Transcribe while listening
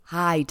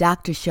Hi,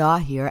 Dr. Shaw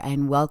here,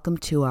 and welcome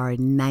to our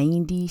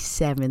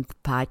 97th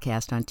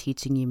podcast on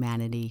teaching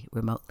humanity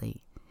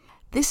remotely.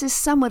 This is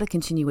somewhat a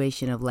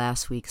continuation of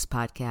last week's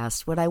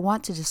podcast. What I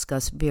want to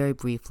discuss very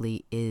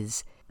briefly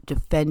is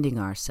defending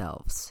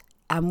ourselves.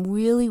 I'm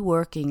really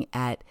working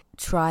at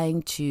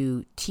trying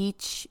to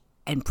teach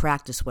and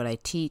practice what I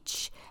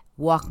teach,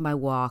 walk my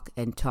walk,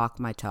 and talk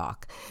my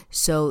talk.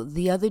 So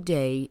the other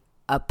day,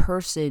 a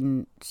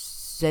person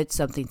said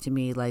something to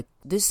me like,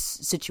 "This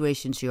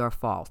situation's your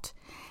fault."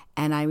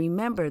 And I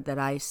remembered that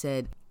I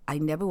said, I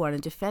never want to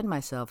defend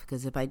myself,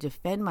 because if I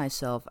defend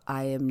myself,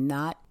 I am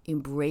not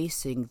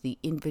embracing the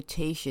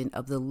invitation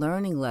of the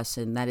learning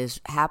lesson that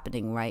is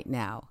happening right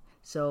now.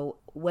 So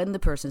when the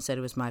person said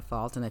it was my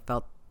fault, and I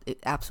felt it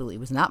absolutely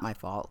was not my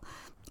fault,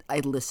 I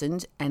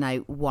listened and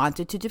I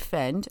wanted to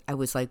defend. I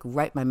was like,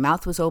 right, my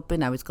mouth was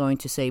open. I was going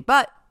to say,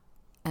 but,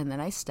 and then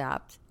I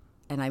stopped.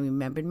 And I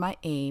remembered my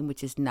aim,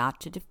 which is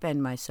not to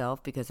defend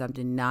myself because I'm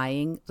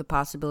denying the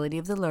possibility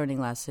of the learning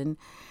lesson.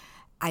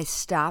 I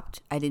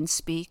stopped. I didn't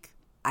speak.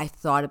 I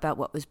thought about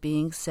what was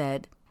being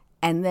said.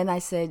 And then I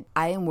said,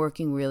 I am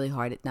working really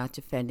hard at not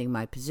defending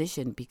my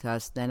position,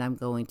 because then I'm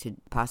going to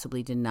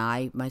possibly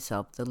deny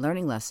myself the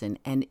learning lesson.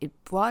 And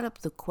it brought up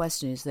the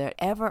question, is there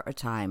ever a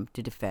time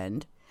to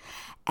defend?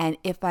 And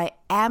if I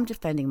am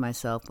defending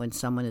myself when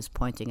someone is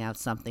pointing out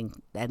something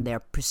and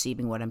they're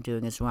perceiving what I'm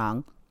doing is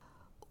wrong,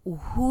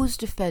 who's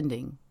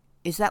defending?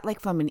 Is that like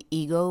from an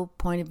ego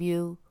point of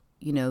view?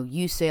 You know,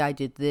 you say I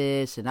did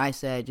this and I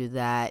say I do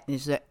that.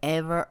 Is there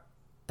ever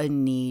a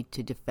need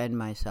to defend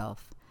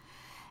myself?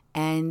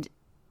 And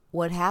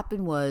what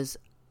happened was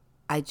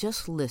I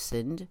just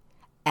listened,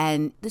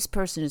 and this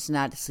person is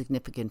not a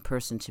significant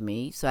person to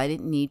me, so I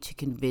didn't need to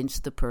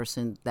convince the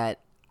person that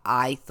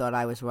I thought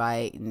I was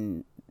right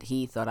and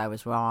he thought I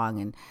was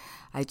wrong. And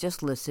I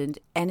just listened,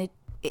 and it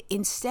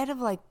instead of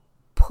like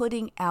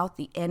putting out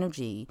the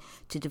energy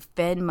to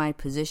defend my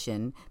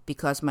position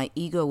because my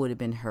ego would have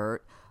been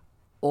hurt,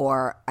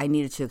 or I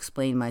needed to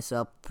explain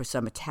myself for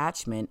some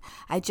attachment,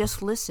 I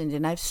just listened,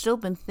 and I've still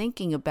been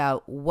thinking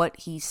about what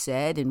he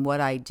said and what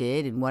I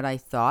did and what I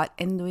thought.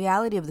 And the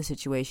reality of the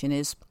situation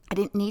is I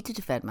didn't need to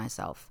defend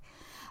myself.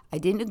 I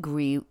didn't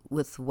agree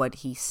with what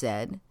he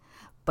said,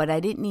 but I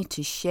didn't need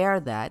to share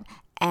that.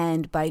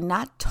 And by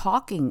not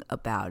talking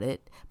about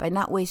it, by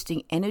not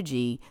wasting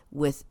energy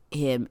with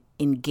him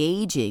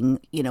engaging,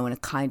 in a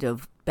kind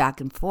of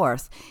back and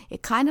forth,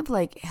 it kind of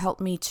like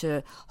helped me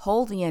to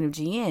hold the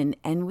energy in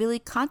and really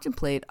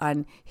contemplate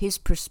on his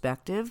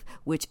perspective,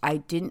 which I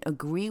didn't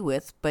agree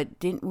with, but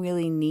didn't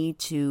really need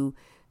to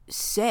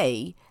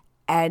say.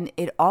 And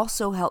it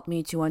also helped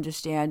me to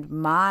understand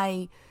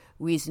my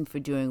reason for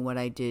doing what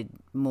I did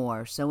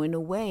more. So in a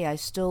way, I'm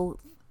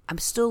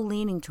still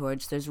leaning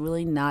towards there's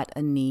really not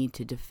a need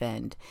to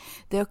defend.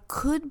 There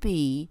could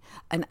be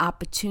an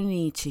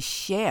opportunity to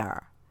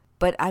share,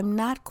 but I'm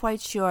not quite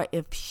sure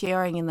if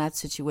sharing in that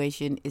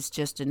situation is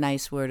just a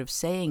nice word of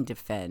saying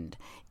defend.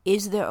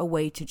 Is there a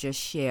way to just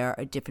share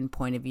a different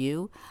point of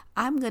view?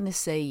 I'm going to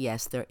say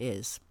yes, there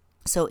is.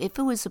 So if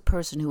it was a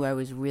person who I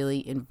was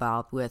really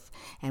involved with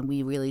and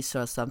we really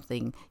saw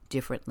something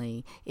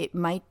differently, it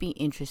might be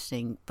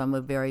interesting from a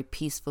very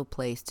peaceful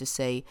place to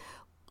say,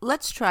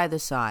 let's try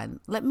this on.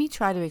 Let me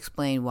try to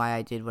explain why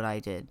I did what I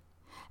did.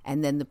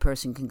 And then the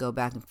person can go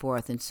back and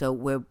forth. And so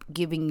we're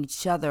giving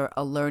each other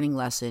a learning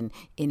lesson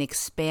in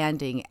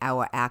expanding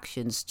our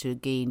actions to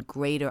gain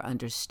greater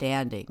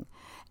understanding,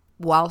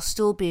 while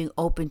still being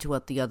open to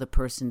what the other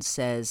person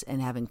says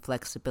and having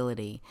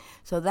flexibility.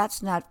 So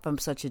that's not from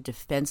such a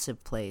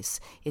defensive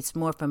place. It's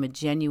more from a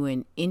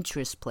genuine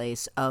interest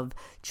place of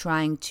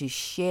trying to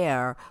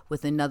share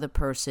with another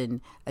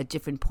person a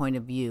different point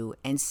of view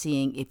and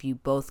seeing if you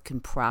both can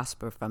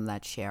prosper from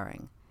that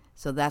sharing.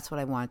 So that's what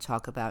I want to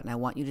talk about, and I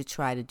want you to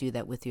try to do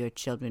that with your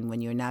children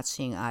when you're not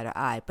seeing eye to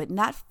eye, but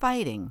not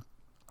fighting,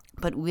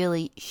 but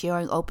really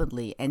sharing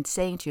openly and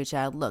saying to your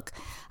child, look,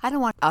 I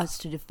don't want us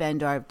to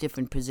defend our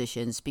different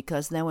positions,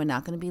 because then we're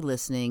not going to be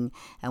listening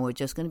and we're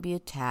just going to be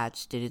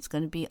attached, and it's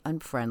going to be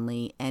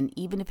unfriendly. And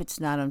even if it's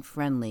not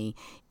unfriendly,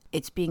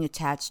 it's being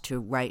attached to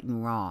right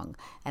and wrong.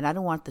 And I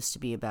don't want this to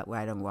be about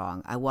right and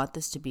wrong. I want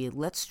this to be,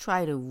 let's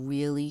try to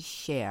really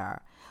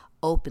share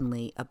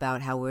openly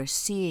about how we're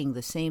seeing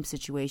the same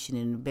situation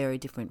in a very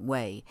different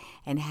way,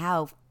 and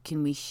how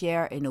can we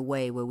share in a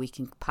way where we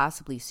can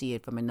possibly see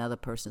it from another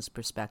person's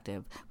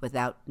perspective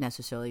without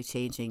necessarily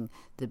changing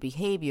the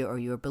behavior or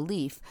your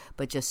belief,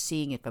 but just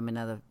seeing it from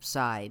another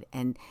side.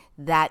 And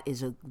that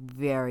is a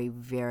very,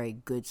 very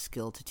good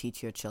skill to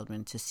teach your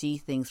children, to see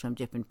things from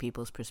different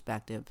people's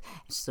perspective,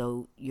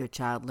 so your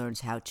child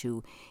learns how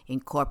to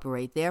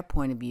incorporate their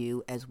point of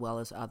view as well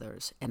as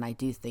others. And I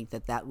do think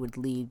that that would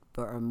lead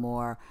for a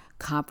more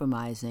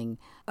compromising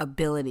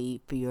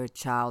ability for your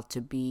child to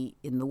be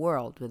in the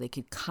world, where they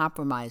could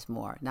compromise compromise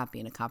more, not be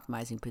in a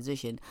compromising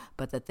position,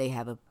 but that they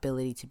have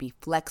ability to be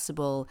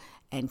flexible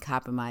and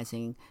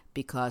compromising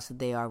because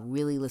they are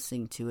really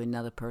listening to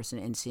another person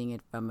and seeing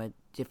it from a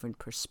different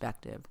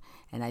perspective.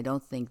 And I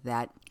don't think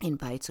that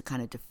invites a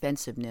kind of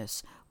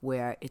defensiveness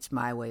where it's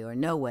my way or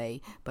no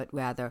way, but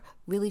rather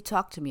really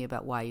talk to me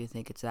about why you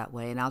think it's that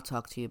way, and I'll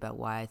talk to you about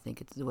why I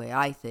think it's the way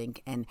I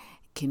think, and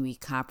can we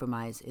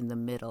compromise in the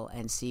middle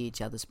and see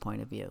each other's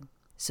point of view.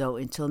 So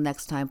until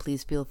next time,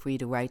 please feel free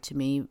to write to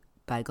me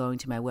by going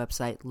to my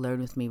website,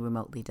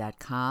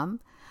 learnwithmeremotely.com.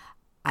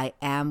 I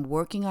am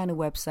working on a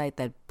website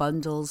that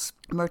bundles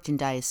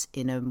merchandise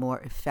in a more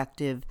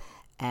effective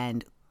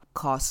and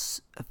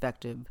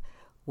cost-effective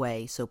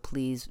way. So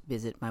please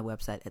visit my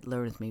website at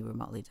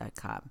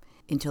learnwithmeremotely.com.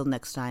 Until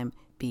next time,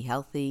 be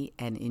healthy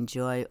and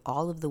enjoy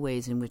all of the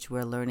ways in which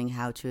we're learning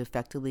how to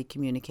effectively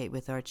communicate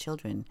with our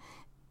children.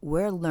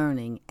 We're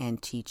learning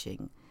and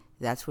teaching.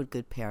 That's what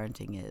good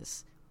parenting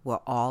is. We're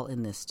all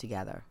in this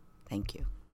together. Thank you.